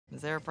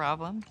Is there a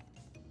problem?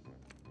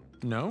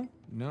 No,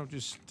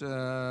 just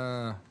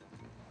how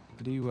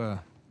do you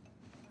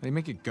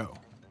make it go?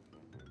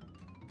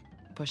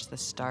 Push the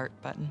start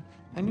button.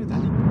 I knew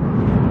that.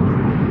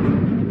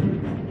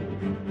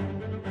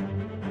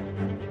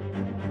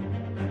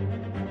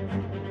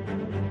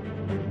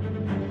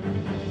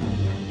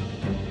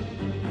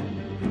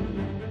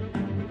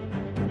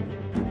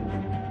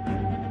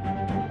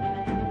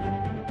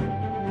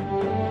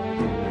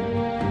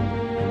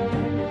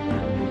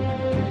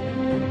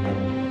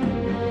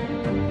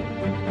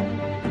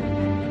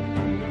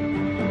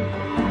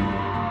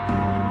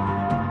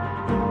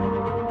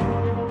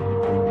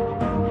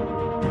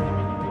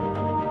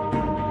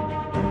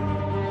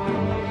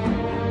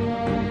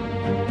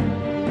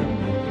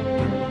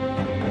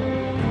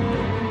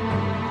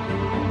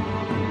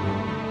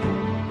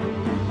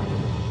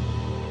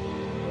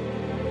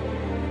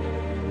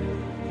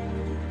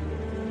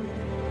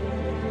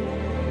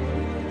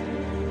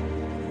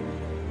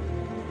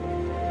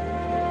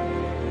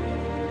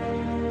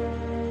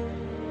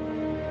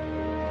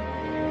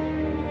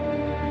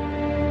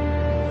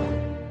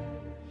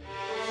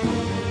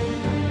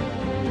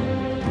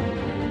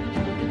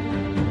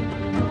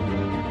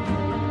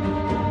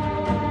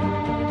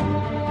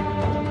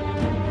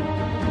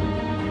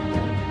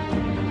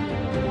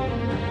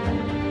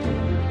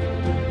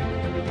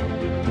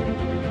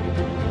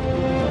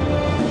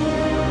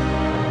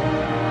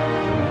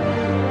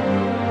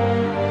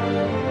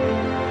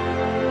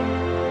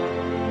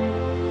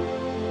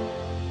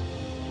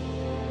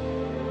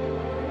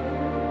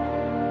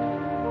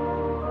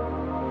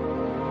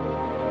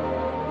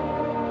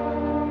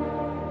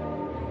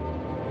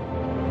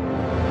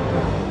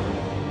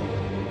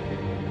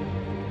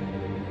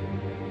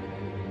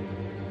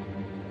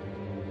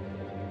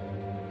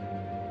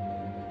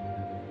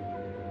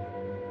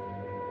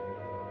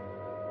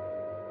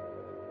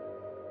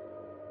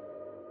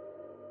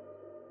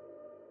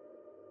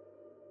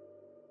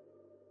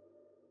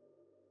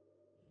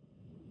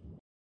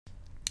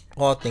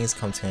 All things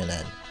come to an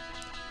end.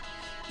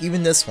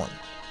 Even this one,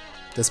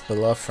 this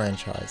beloved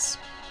franchise.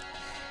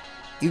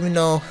 Even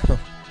though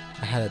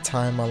I had a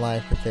time in my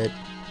life with it,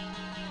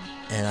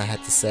 and I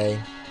had to say,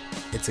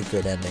 it's a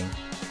good ending.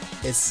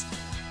 It's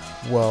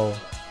well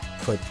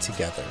put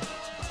together.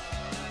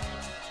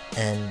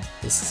 And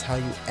this is how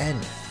you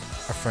end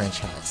a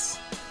franchise.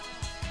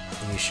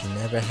 You should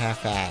never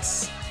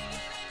half-ass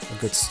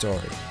a good story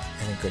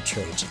and a good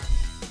trilogy.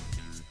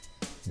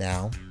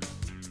 Now,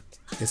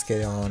 let's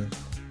get on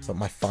with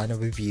my final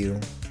review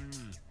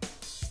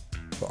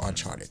for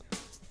Uncharted.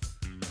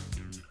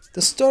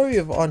 The story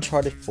of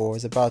Uncharted 4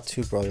 is about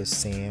two brothers,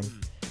 Sam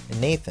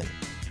and Nathan,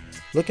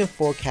 looking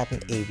for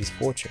Captain Avery's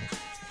fortune.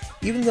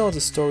 Even though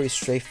the story is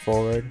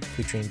straightforward,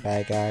 featuring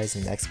bad guys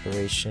and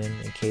exploration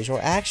and occasional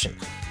action,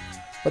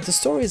 but the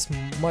story is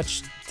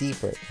much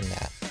deeper than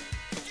that.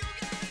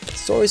 The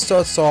story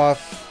starts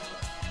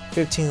off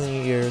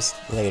 15 years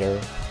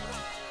later,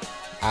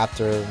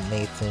 after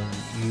Nathan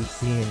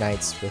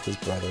reunites with his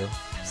brother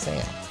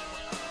Sam,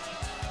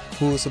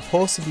 who is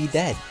supposed to be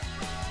dead,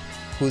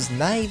 who's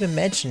not even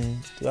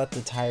mentioned throughout the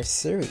entire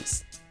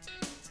series.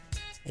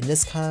 And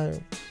this kind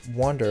of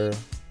wonder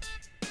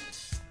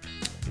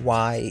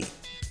why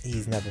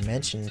he's never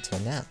mentioned until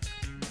now.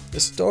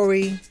 The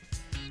story,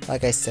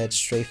 like I said,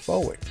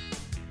 straightforward,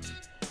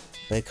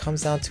 but it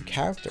comes down to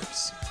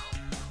characters.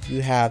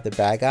 You have the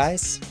bad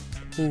guys,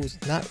 who's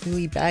not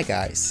really bad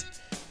guys,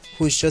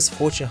 who's just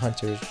fortune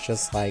hunters,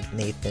 just like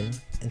Nathan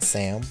and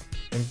Sam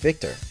and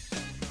Victor.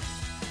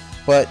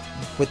 But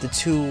with the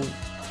two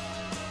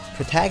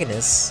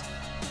protagonists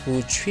who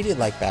are treated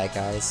like bad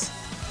guys,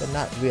 but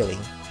not really.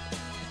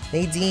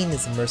 Nadine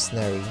is a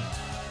mercenary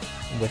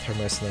with her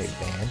mercenary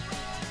band,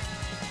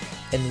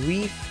 and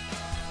Reef,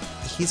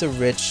 he's a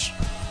rich,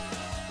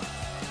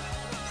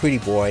 pretty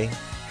boy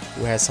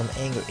who has some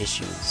anger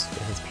issues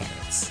with his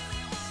parents.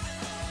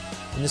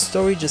 And the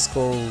story just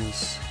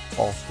goes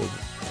off the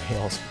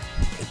rails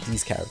with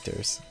these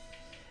characters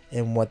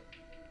and what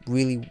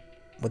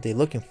they're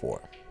looking for.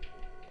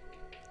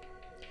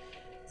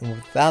 And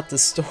without the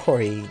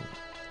story,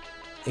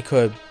 it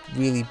could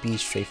really be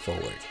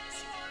straightforward,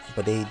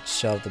 but they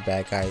shoved the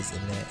bad guys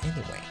in there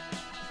anyway.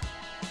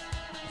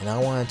 And I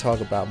want to talk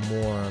about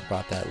more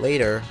about that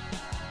later,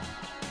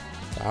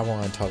 but I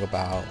want to talk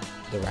about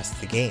the rest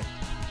of the game.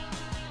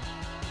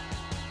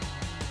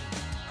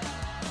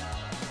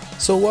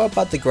 So what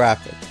about the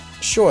graphic?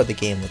 Sure, the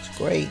game looks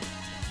great,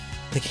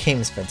 the game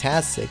is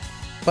fantastic,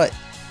 but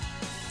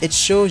it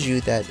shows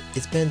you that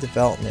it's been in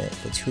development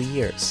for 2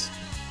 years.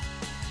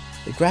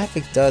 The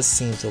graphic does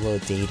seem a little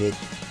dated,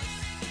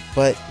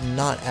 but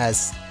not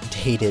as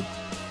dated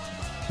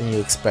than you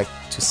expect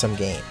to some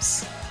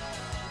games.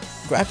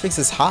 Graphics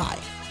is high,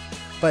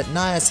 but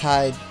not as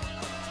high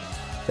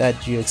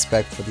that you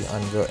expect for the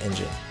Unreal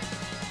Engine.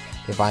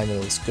 The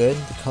environment looks good,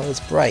 the color is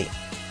bright,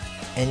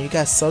 and you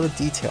got subtle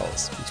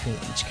details between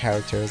each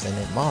characters and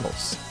their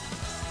models.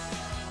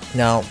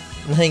 Now,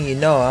 letting you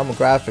know, I'm a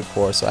graphic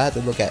whore, so I had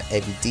to look at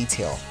every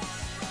detail,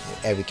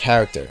 every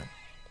character.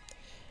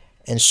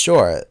 And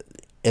sure,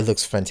 It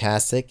looks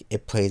fantastic.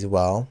 It plays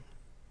well.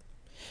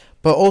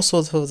 But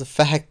also to the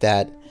fact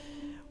that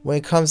when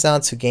it comes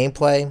down to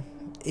gameplay,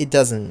 it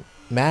doesn't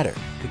matter,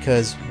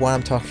 because what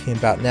I'm talking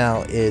about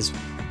now is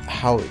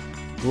how it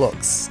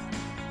looks.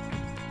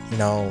 You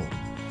know,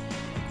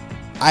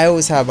 I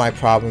always have my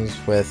problems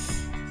with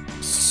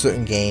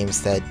certain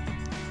games that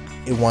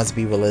it wants to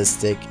be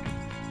realistic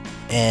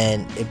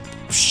and it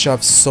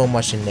shoves so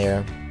much in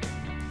there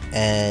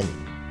and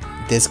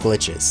there's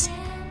glitches.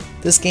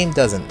 This game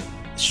doesn't.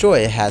 Sure,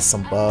 it has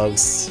some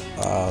bugs,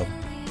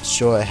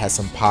 sure it has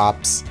some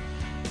pops,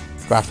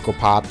 graphical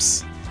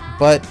pops,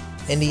 but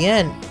in the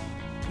end,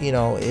 you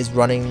know, it's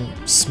running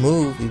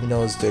smooth even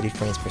though it's 30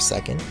 frames per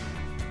second,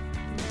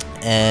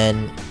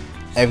 and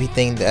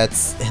everything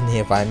that's in the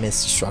environment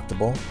is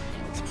destructible,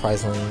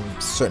 surprisingly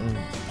certain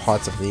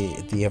parts of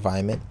the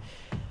environment,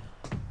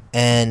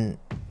 and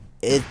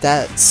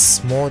that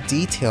small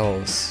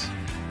details,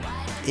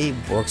 it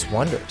works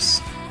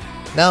wonders.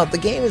 Now the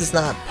game is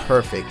not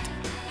perfect.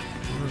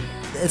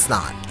 It's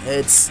not.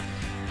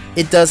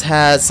 It does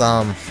has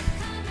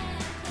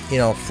you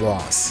know,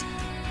 flaws,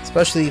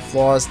 especially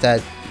flaws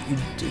that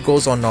it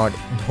goes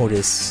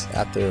unnoticed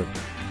after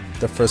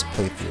the first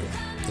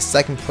playthrough. The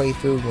second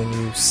playthrough, when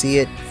you see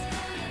it,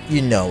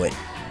 you know it.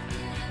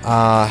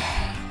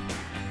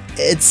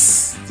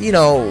 It's, you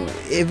know,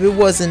 if it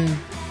wasn't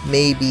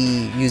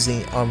maybe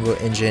using Unreal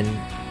Engine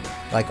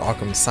like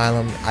Arkham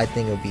Asylum, I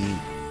think it would be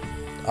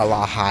a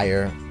lot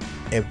higher.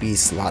 It'd be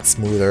a lot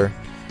smoother,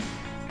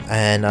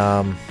 and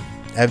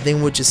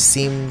everything would just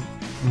seem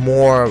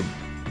more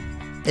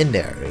in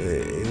there.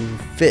 It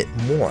would fit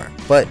more,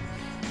 but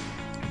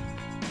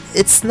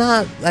it's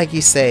not, like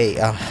you say,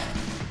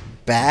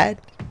 bad.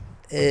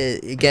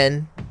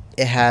 Again,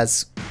 it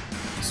has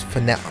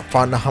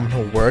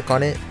phenomenal work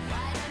on it.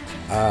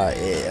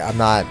 I'm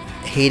not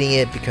hating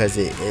it because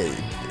it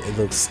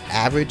looks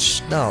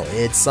average. No,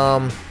 it's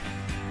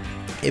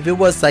if it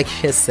was like,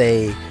 just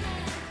say,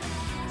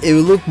 it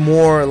would look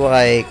more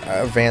like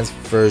an advanced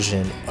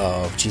version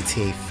of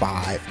GTA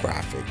 5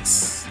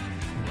 graphics.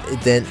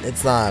 Then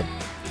it's not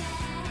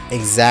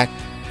exact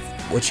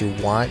what you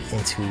want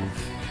into,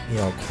 you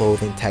know,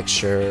 clothing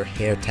texture,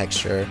 hair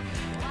texture.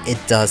 It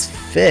does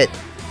fit,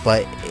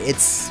 but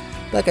it's,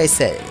 like I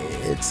said,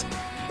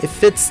 it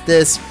fits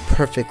this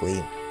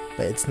perfectly,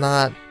 but it's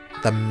not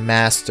the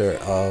master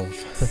of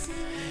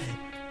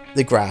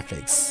the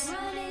graphics.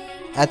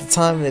 At the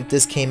time that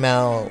this came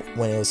out,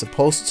 when it was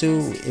supposed to,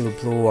 it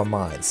blew our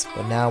minds.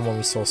 But now when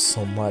we saw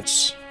so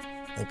much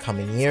in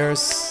coming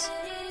years,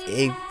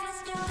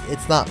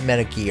 it's not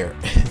Metal Gear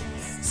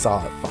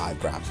Solid 5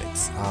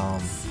 graphics.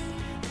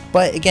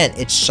 But again,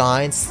 it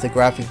shines. The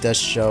graphic does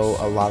show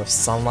a lot of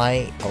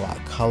sunlight, a lot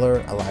of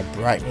color, a lot of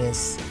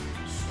brightness.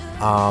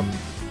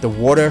 The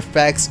water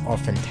effects are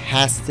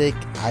fantastic.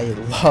 I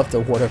love the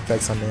water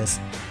effects on this.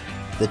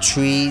 The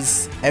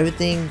trees,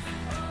 everything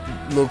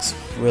looks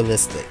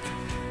realistic.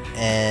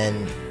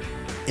 And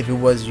if it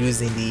was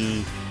using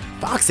the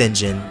Fox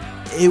engine,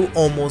 it would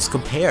almost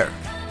compare,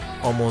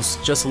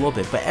 almost just a little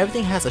bit. But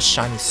everything has a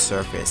shiny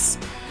surface.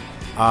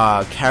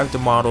 Character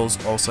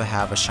models also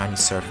have a shiny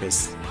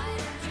surface.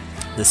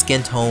 The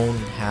skin tone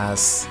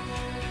has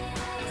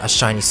a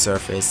shiny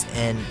surface,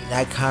 and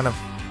that kind of,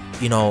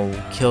 you know,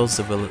 kills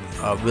the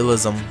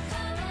realism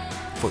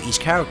for each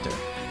character.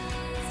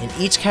 And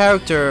each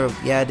character,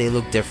 yeah, they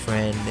look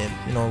different, and,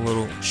 you know,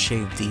 little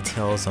shade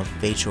details on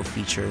facial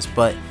features,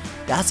 but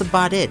that's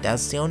about it.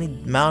 That's the only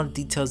amount of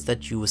details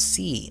that you will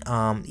see.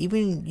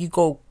 Even you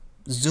go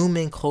zoom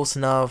in close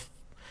enough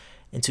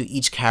into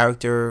each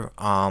character,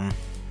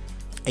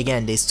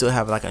 again, they still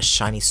have like a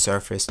shiny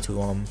surface to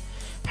them,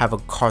 have a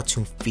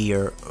cartoon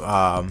feel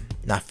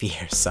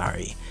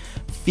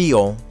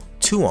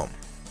to them,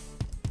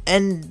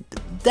 and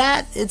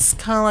that, it's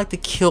kind of like the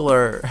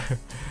killer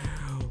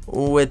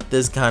with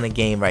this kind of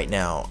game right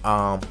now.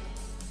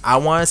 I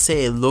want to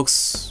say it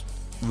looks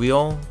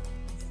real,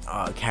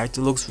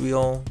 character looks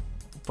real,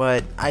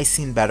 but I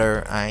seen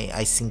better.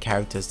 I seen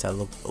characters that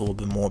look a little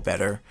bit more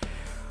better.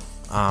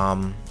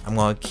 I'm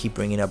gonna keep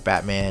bringing up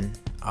Batman,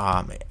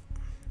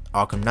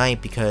 Arkham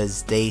Knight,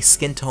 because they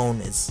skin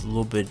tone is a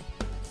little bit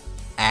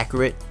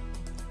accurate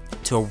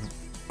to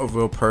a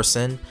real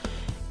person.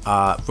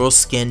 Real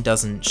skin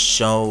doesn't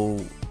show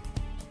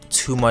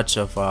too much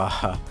of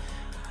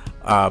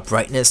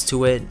brightness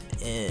to it,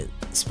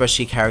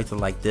 especially a character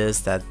like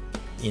this that,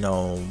 you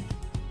know,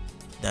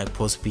 that's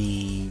supposed to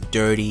be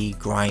dirty,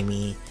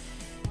 grimy.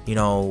 You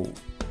know,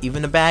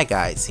 even the bad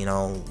guys, you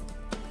know,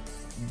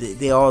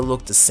 they all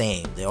look the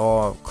same. They're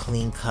all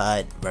clean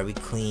cut, very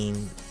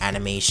clean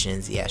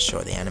animations. Yeah,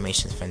 sure, the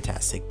animation's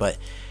fantastic, but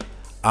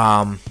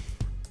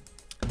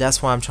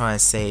that's what I'm trying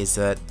to say, is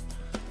that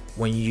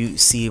when you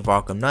see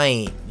Arkham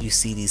Knight, you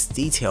see these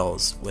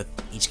details with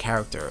each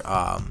character.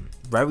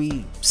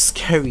 Very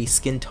scary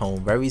skin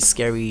tone, very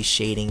scary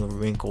shading,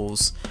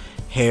 wrinkles,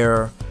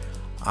 hair.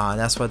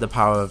 That's what the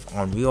power of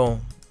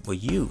Unreal will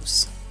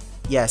use.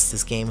 Yes,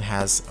 this game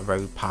has a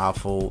very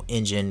powerful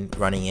engine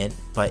running it,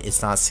 but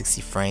it's not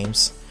 60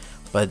 frames.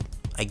 But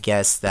I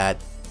guess that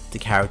the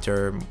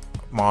character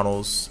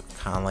models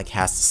kind of like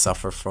has to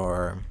suffer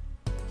for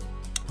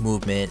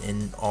movement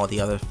and all the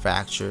other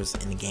factors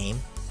in the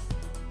game,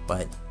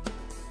 but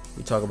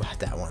we talk about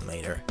that one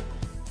later.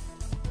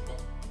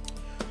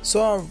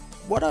 So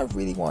what I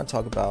really want to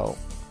talk about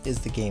is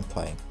the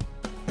gameplay.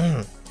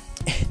 And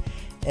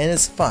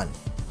it's fun.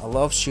 I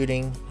love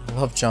shooting, I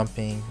love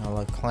jumping, I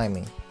love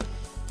climbing,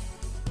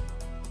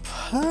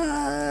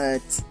 but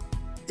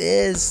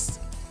there's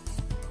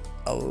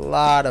a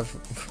lot of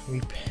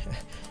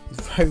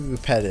it's very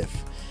repetitive,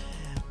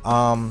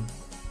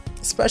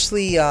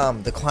 especially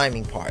the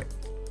climbing part.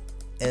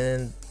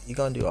 And you're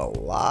gonna do a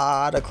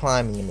lot of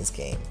climbing in this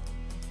game,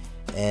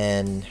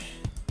 and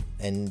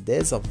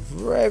there's a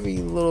very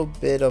little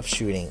bit of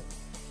shooting.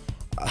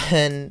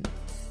 And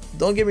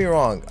don't get me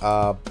wrong,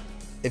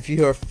 if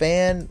you're a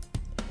fan,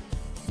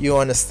 you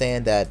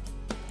understand that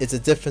it's a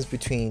difference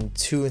between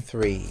 2 and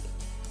 3.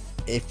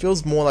 It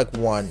feels more like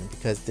 1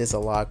 because there's a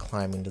lot of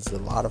climbing, there's a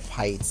lot of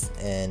heights,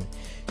 and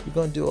you're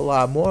gonna do a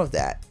lot more of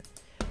that.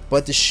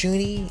 But the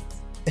shooting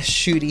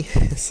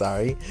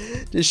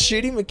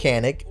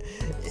mechanic,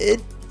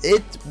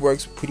 it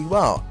works pretty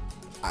well.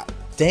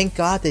 Thank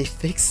God they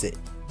fixed it.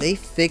 They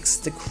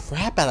fixed the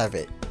crap out of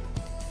it.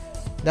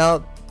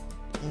 Now,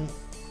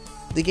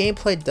 the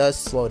gameplay does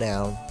slow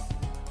down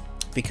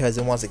because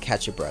it wants to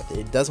catch your breath.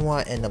 It doesn't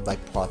want to end up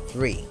like Part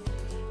 3.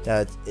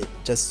 That it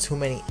just too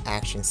many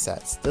action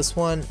sets. This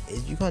one,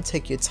 you're gonna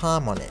take your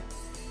time on it.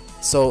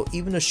 So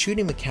even the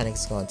shooting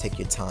mechanics is gonna take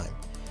your time.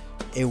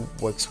 It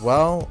works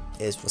well.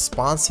 It's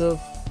responsive.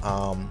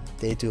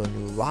 They do a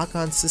new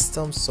lock-on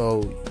system,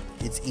 so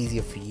it's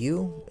easier for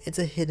you. It's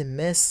a hit and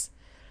miss,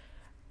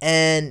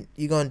 and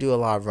you're gonna do a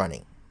lot of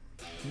running.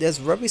 There's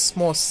very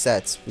small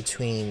sets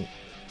between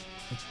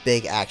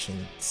big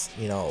actions.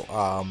 You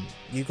know,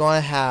 you're gonna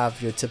have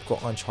your typical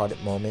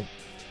Uncharted moment,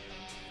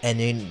 and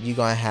then you're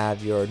gonna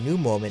have your new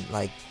moment,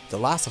 like the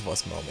Last of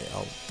Us moment,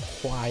 a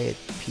quiet,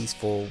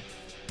 peaceful,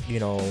 you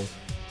know,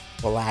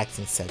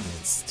 relaxing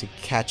segments to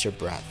catch your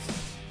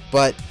breath.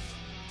 But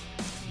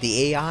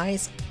the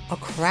AIs are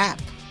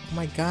crap. Oh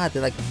my god,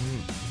 they're like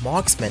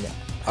marksmen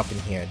up in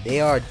here.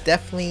 They are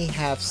definitely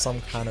have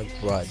some kind of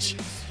grudge.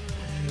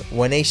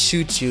 When they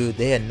shoot you,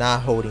 they are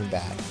not holding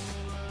back.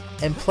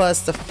 And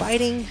plus the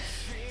fighting,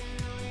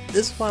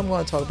 this is what I'm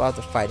going to talk about.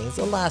 The fighting is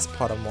the last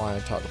part I want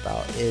to talk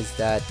about, is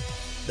that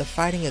the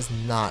fighting is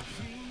not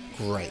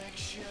great.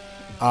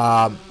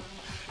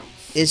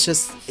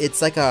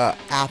 It's like a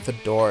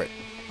afterthought,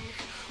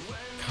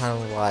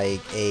 kind of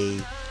like a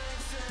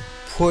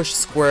push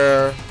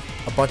square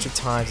a bunch of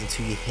times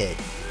until you hit.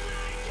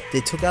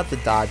 They took out the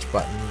dodge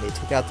button, they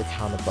took out the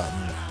counter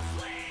button.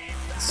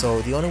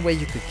 So the only way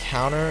you could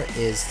counter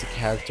is the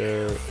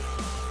character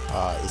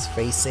is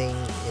facing,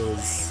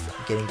 is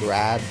getting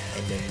grabbed,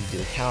 and then you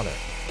do a counter.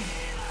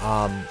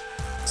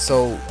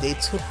 So they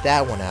took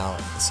that one out,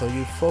 so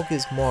you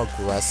focus more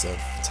aggressive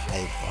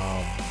type.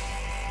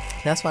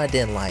 That's what I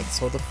didn't like.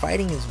 So the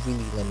fighting is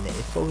really limited.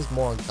 It focuses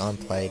more on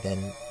gunplay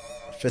than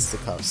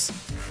fisticuffs.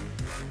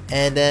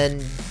 And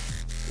then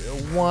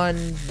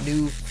one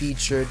new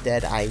feature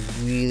that I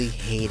really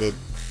hated,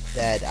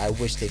 that I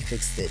wish they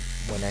fixed it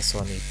when I saw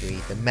in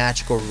E3, the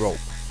magical rope.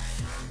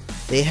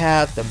 They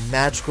have the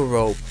magical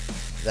rope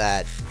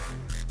that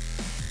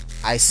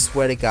I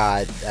swear to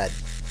God that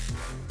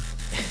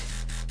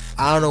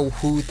I don't know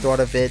who thought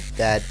of it,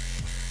 that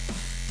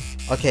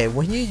okay,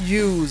 when you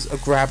use a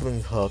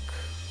grappling hook,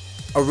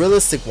 a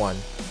realistic one,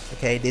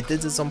 okay, they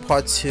did this on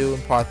Part 2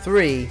 and Part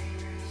 3,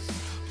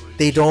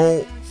 they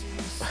don't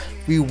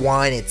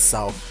rewind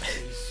itself.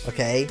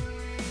 Okay,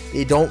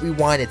 they don't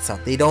rewind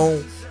itself, they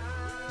don't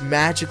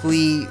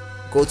magically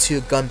go to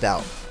your gun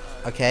belt.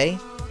 Okay,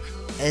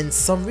 and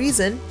some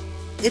reason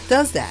it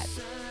does that.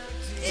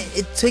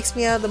 It takes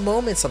me out of the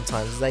moment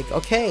sometimes. It's like,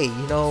 okay,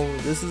 you know,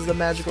 this is a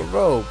magical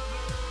rope.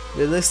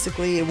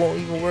 Realistically, it won't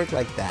even work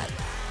like that.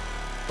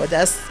 But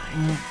that's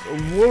a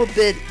little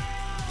bit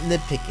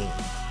nitpicking.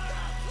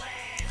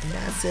 And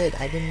that's it.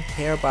 I didn't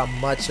care about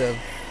much of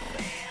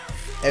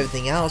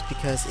everything else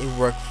because it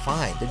worked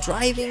fine. The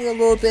driving a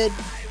little bit,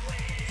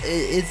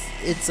 it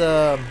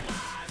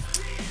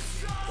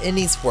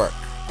needs work.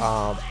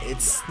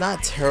 It's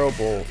not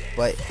terrible,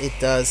 but it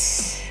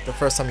does. The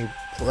first time you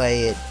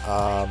play it,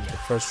 the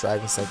first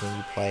driving segment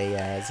you play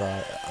as in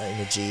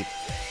a Jeep,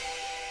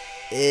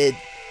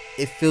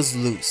 it feels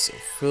loose.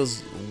 It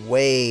feels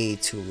way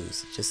too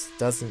loose. It just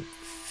doesn't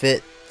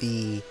fit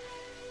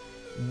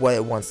what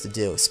it wants to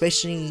do,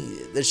 especially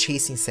the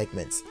chasing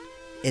segments.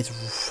 It's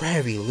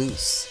very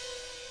loose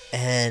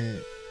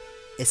and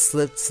it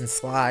slips and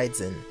slides,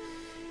 and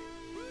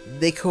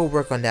they could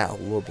work on that a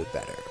little bit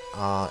better.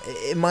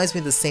 It reminds me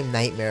of the same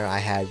nightmare I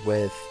had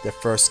with the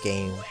first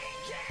game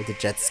with the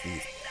jet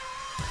skis.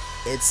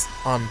 It's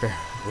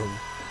unbearably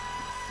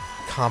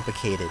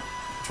complicated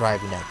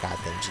driving that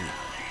goddamn Jeep.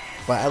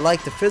 But I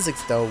like the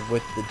physics though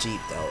with the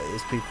Jeep though.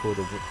 It's pretty cool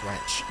to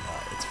wrench.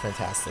 It's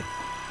fantastic.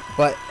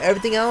 But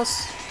everything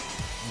else,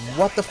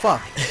 what the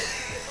fuck?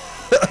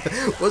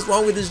 What's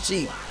wrong with this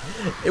Jeep?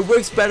 It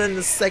works better than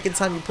the second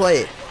time you play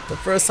it. The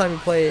first time you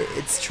play it,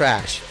 it's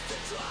trash.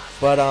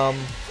 But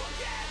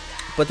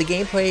the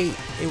gameplay,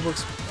 it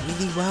works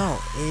really well.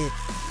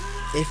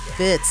 It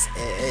fits.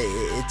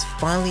 It's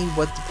finally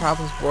what the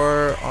problems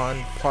were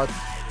on part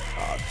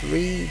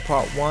 3,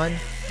 part 1.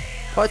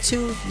 Part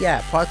 2,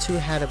 yeah, part 2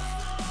 had a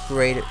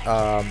great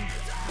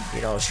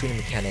shooting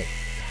mechanic,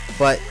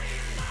 but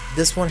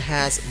this one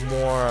has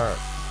more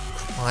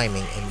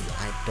climbing, and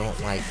I don't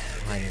like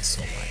climbing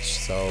so much.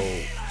 So,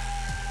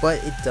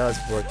 but it does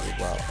work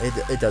well.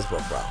 It does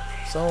work well.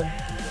 So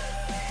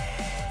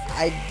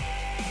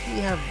we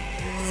have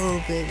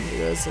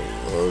there's a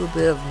little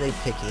bit of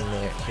nitpicking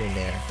there, here and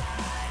there.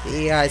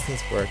 The AI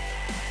needs work.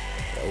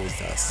 It always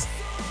does.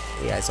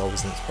 The AI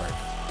always needs work.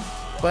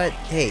 But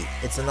hey,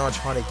 it's an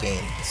Uncharted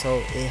game, so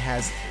it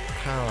has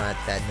kind of like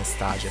that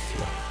nostalgia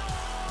feel.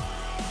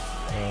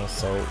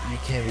 So you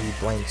can't really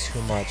blame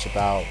too much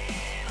about,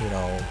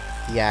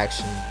 the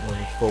action when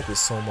you focus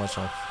so much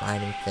on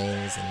finding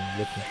things and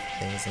looking for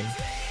things, and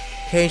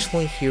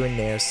occasionally here and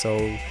there. So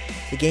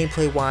the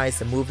gameplay wise,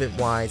 the movement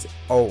wise,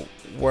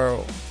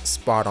 we're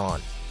spot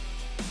on,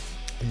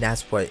 and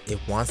that's what it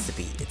wants to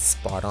be. It's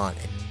spot on,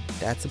 and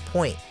that's a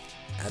point.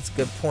 That's a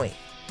good point.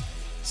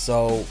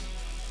 So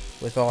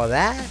with all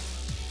that,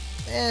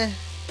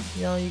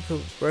 you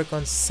could work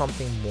on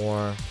something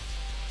more.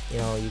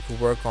 You could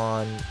work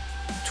on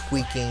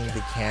tweaking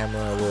the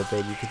camera a little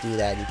bit. You could do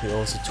that. You could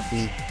also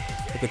tweak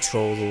the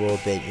controls a little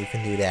bit. You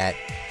can do that.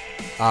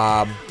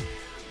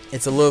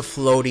 It's a little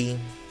floaty.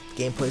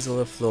 Gameplay is a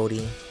little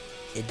floaty.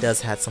 It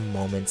does have some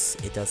moments.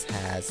 It does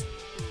has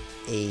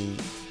a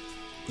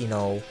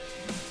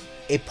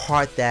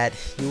part that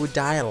you would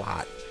die a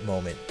lot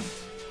moment.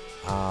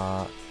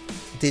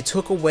 They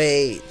took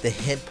away the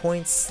hit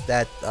points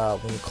that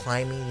when you're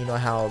climbing, you know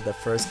how the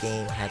first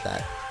game had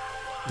that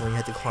when you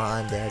had to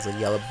climb, there's a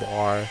yellow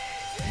bar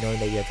knowing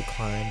that you have to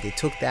climb. They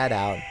took that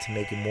out to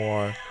make it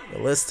more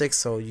realistic,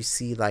 so you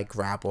see like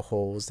grapple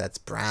holes that's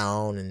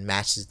brown and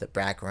matches the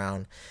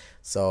background.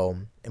 So,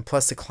 and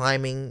plus the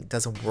climbing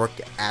doesn't work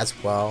as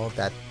well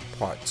that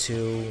part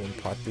 2 and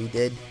part 3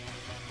 did.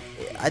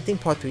 I think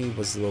part 3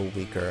 was a little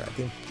weaker. I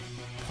think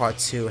part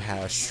 2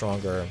 had a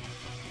stronger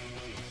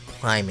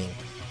climbing.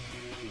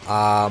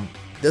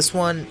 This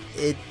one,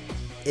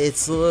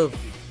 it's a little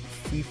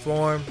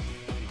freeform.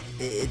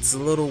 It's a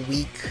little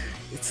weak.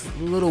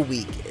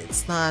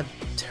 It's not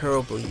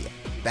terribly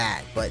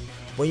bad, but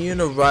when you're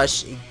in a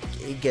rush,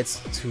 it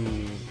gets to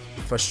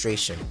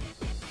frustration.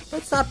 But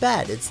it's not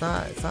bad. It's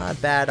not a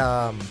bad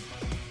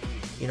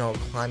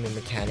climbing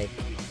mechanic.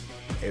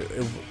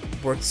 It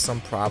works some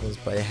problems,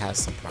 but it has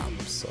some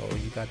problems. So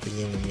you got the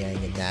yin and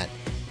yang in that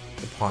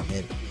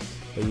department,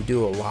 but you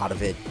do a lot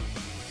of it.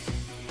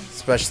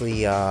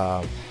 Especially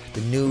the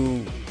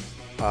new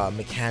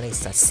mechanics,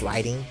 that's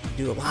sliding.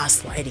 You do a lot of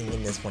sliding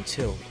in this one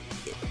too.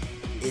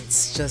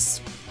 It's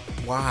just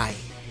why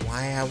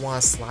I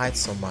want to slide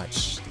so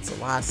much. It's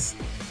a lot of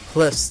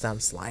cliffs that I'm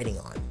sliding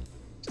on.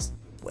 Just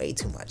way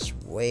too much.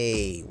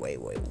 Way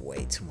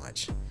too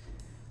much.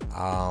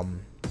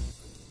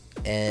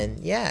 And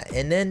yeah,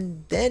 and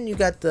then you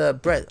got the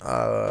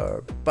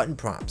button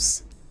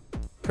prompts.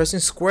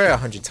 Pressing square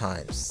 100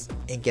 times,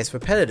 it gets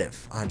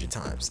repetitive 100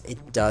 times.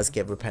 It does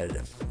get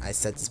repetitive. I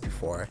said this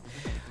before.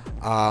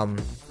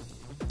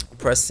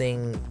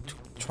 Pressing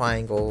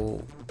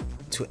triangle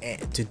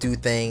to do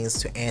things,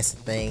 to answer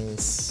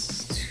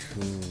things,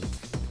 to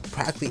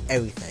practically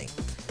everything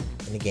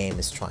in the game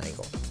is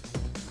triangle.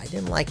 I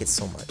didn't like it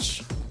so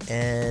much,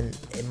 and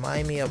it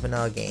reminded me of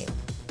another game.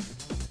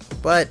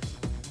 But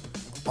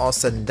all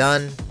said and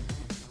done,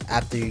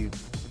 after you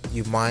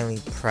manually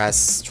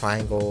press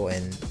triangle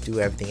and do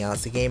everything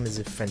else, the game is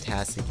a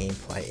fantastic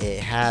gameplay.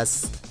 It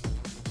has,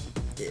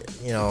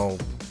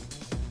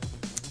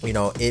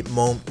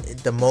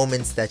 the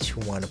moments that you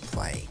want to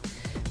play,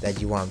 that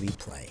you want to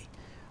replay.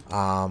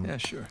 Yeah,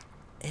 sure.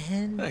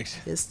 And thanks.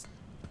 Just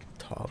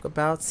talk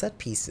about set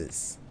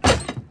pieces.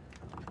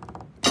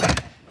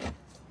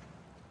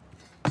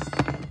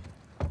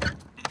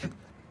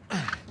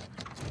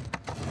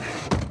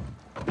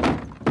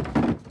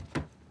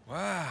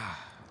 Wow.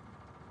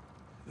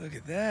 Look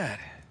at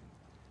that.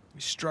 We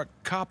struck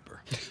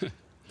copper.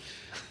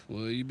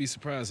 Well, you'd be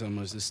surprised how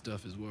much this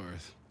stuff is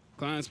worth.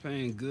 Client's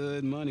paying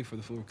good money for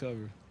the full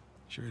recovery.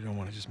 Sure you don't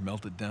want to just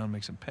melt it down,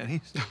 make some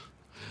pennies?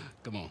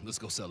 Come on, let's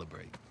go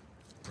celebrate.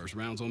 First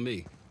round's on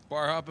me.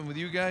 Bar hopping with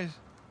you guys?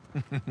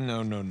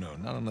 No. Not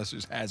unless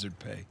there's hazard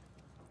pay.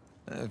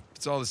 If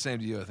it's all the same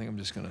to you, I think I'm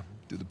just gonna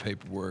do the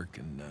paperwork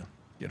and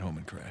get home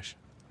and crash.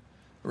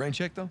 A rain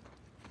check, though?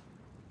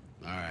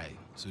 All right,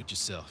 suit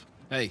yourself.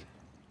 Hey,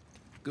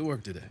 good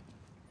work today.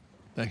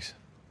 Thanks.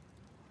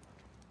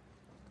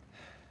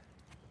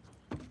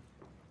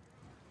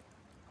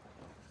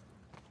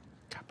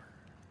 Copper.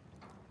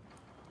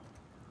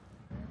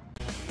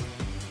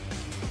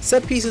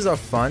 Set pieces are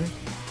fun,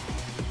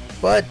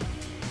 but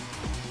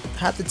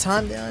half the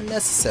time they're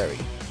unnecessary.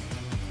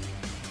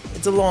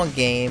 It's a long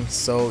game,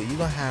 so you're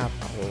gonna have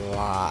a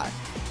lot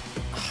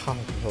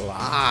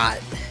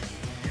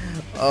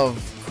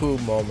of cool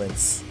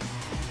moments.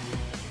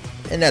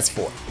 And that's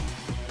 4.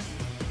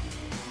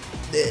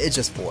 It's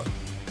just 4.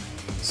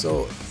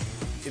 So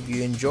if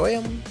you enjoy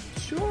them,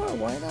 sure,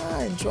 why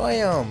not enjoy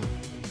them?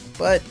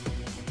 But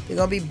they're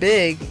gonna be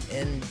big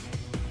and,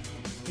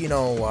 you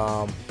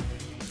know,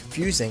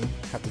 confusing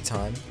half the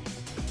time.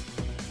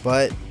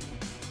 But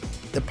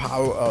the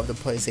power of the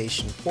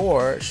PlayStation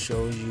 4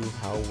 shows you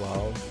how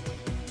well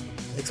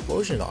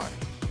explosions are.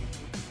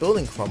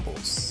 Building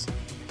crumbles,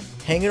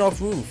 hanging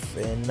off roof,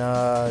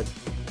 and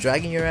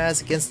dragging your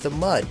ass against the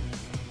mud.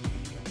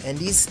 And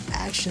these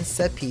action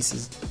set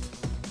pieces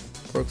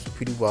works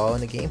pretty well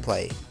in the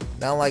gameplay.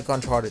 Not like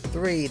Uncharted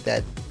 3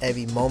 that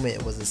every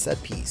moment was a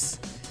set piece.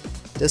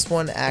 This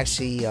one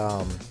actually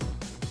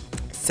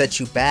sets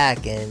you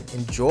back and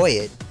enjoy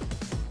it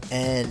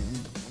and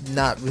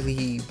not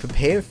really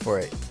prepared for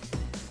it.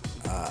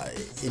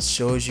 It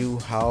shows you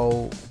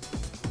how,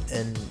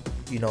 and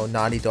you know,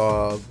 Naughty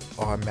Dog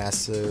are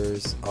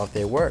masters of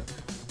their work,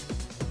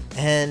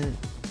 and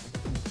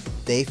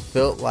they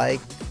felt like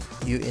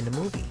you in the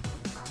movie,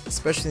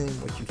 especially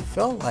what you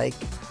felt like.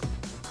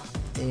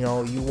 You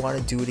know, you want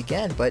to do it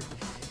again, but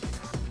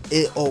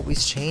it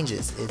always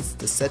changes. It's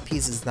the set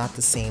piece is not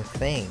the same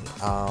thing.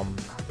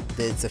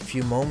 There's a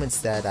few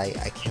moments that I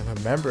can't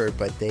remember,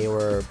 but they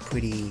were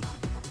pretty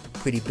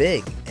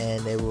big and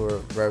they were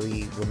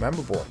very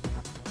memorable.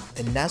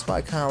 And that's what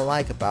I kind of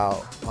like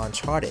about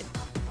Uncharted.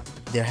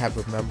 They have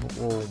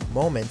memorable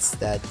moments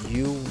that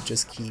you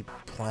just keep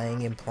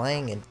playing and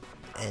playing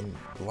and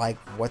like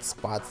what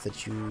spots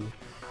that you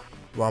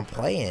want to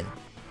play in,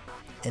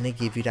 and they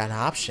give you that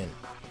option.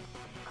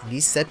 And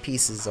these set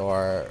pieces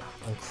are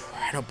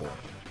incredible.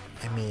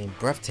 I mean,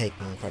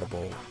 breathtaking,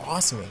 incredible,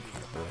 awesome,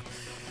 incredible.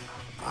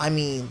 I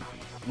mean,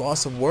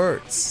 loss of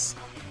words.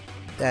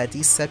 That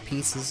these set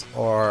pieces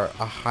are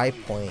a high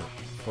point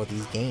for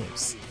these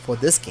games, for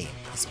this game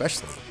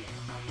especially,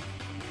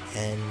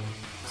 and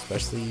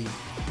especially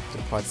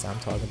the parts I'm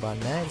talking about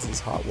next is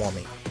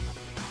heartwarming.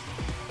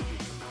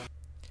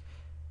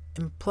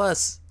 And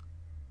plus,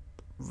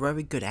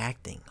 very good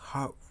acting,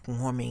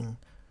 heartwarming,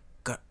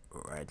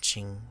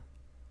 gut-wrenching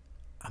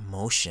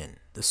emotion.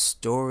 The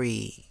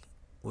story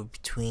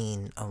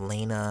between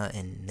Elena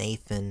and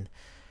Nathan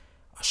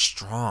are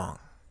strong.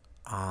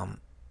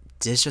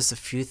 There's just a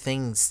few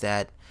things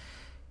that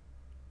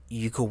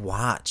you could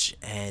watch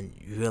and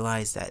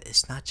realize that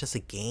it's not just a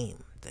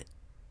game that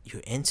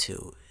you're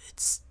into,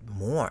 it's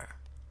more.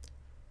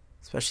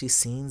 Especially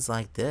scenes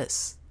like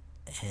this.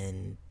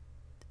 And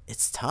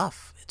it's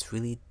tough.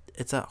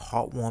 It's a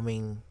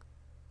heartwarming,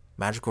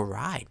 magical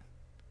ride.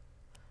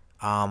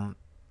 I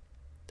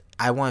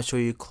want to show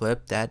you a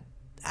clip that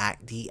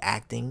the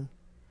acting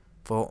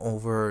for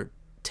over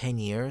 10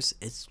 years,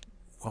 it's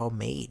well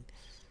made.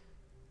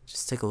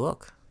 Just take a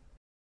look.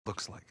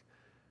 Looks like.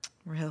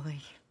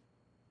 Really?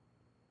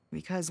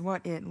 Because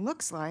what it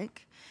looks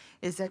like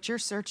is that you're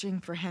searching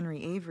for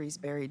Henry Avery's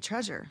buried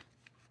treasure.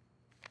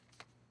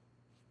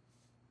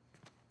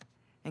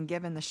 And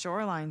given the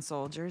shoreline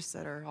soldiers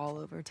that are all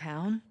over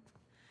town,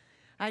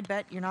 I'd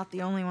bet you're not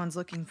the only ones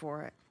looking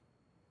for it.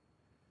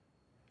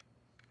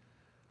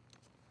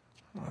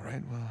 All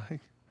right, well, I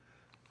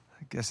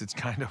guess it's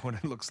kind of what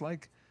it looks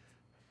like.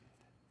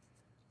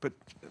 But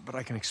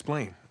I can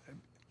explain.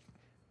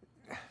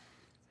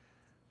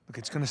 Look,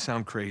 it's gonna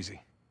sound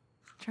crazy.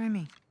 Try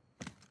me.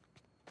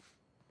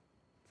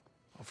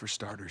 Well, for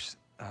starters,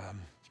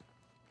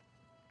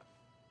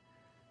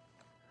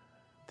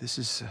 this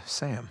is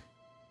Sam.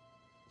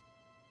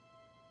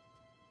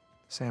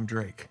 Sam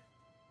Drake.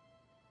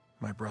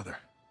 My brother.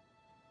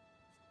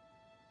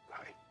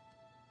 Hi.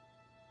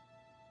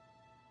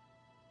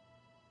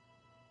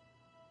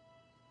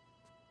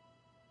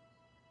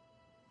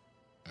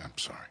 I'm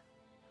sorry.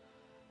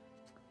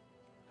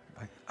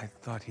 I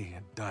thought he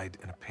had died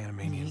in a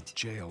Panamanian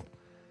jail,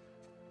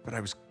 but I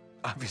was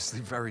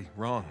obviously very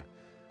wrong.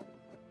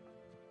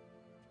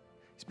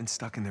 He's been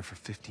stuck in there for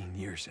 15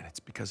 years, and it's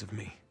because of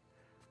me.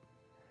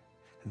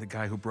 And the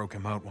guy who broke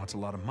him out wants a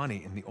lot of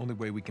money, and the only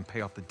way we can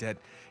pay off the debt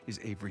is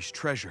Avery's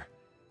treasure.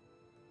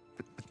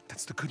 But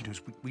that's the good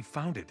news. We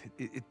found it.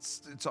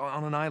 It's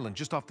on an island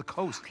just off the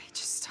coast. Okay,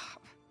 just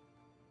stop.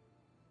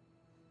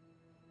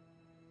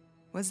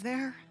 Was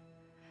there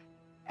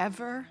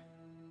ever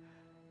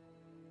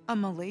a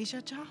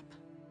Malaysia job?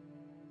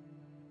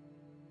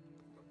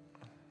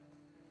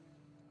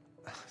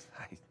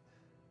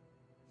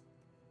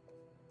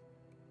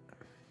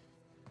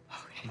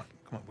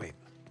 Come on, wait.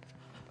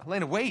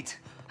 Elena, wait!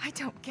 I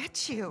don't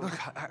get you. Look,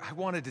 I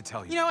wanted to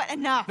tell you. You know what?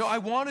 Enough. No, I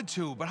wanted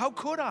to, but how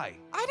could I?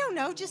 I don't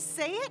know. Just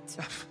say it.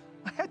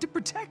 I had to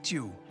protect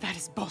you. That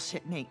is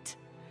bullshit, Nate.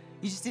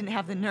 You just didn't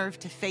have the nerve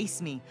to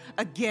face me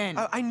again.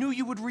 I knew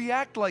you would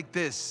react like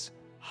this.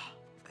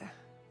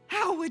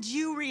 How would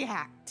you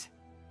react?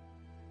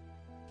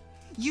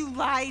 You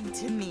lied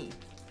to me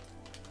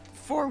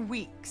for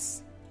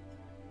weeks.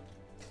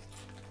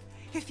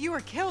 If you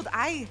were killed,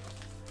 I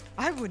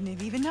wouldn't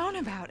have even known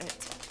about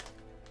it.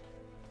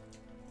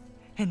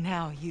 And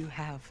now you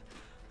have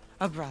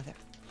a brother.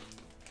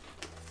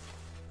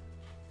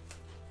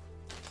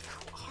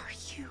 Who are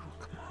you?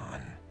 Come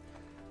on.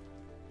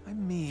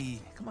 I'm me.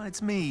 Come on,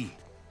 it's me.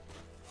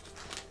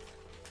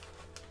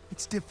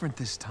 It's different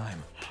this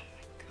time.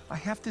 I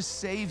have to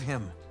save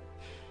him.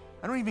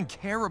 I don't even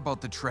care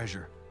about the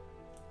treasure.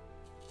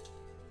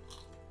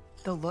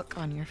 The look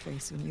on your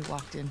face when you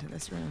walked into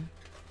this room.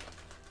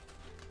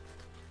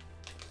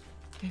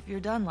 If you're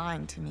done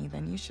lying to me,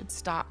 then you should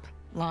stop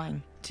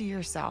lying to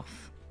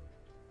yourself.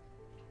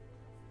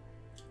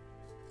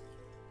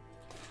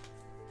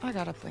 I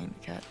got a plane to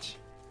catch.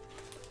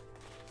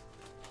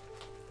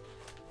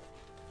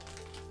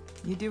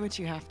 You do what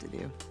you have to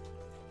do.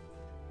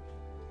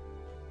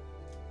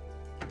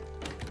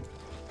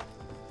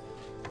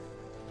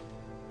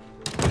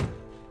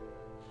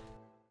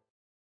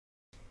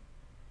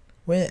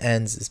 When it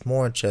ends, it's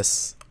more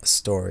just a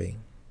story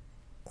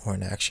or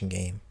an action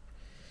game.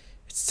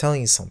 It's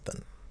telling you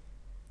something.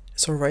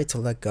 It's alright to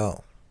let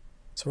go.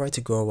 It's alright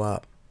to grow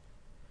up.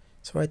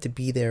 It's alright to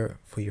be there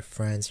for your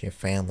friends and your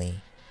family,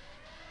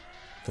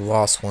 the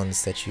lost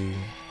ones that you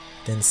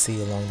didn't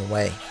see along the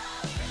way.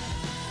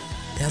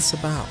 That's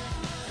about.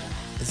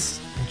 It's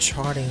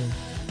charting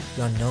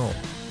the unknown.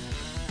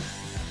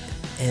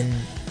 And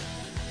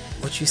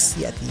what you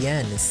see at the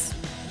end is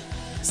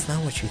it's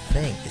not what you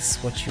think, it's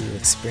what you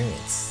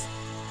experience.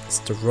 It's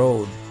the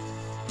road,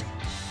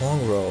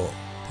 long road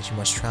that you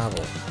must travel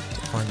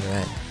to find your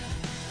end.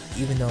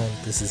 Even though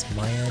this is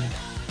my end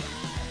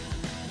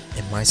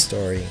and my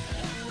story,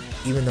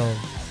 even though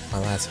my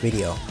last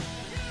video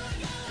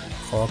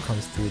all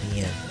comes through the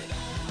end.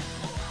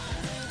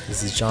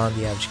 This is John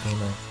the Average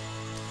Gamer,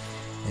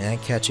 and I'll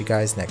catch you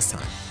guys next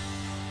time.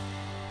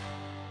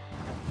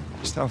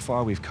 Just how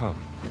far we've come.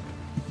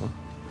 Huh?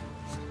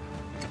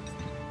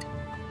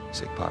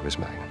 Sic Parvis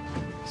Magna.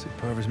 Sic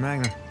Parvis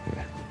Magna.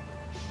 Yeah.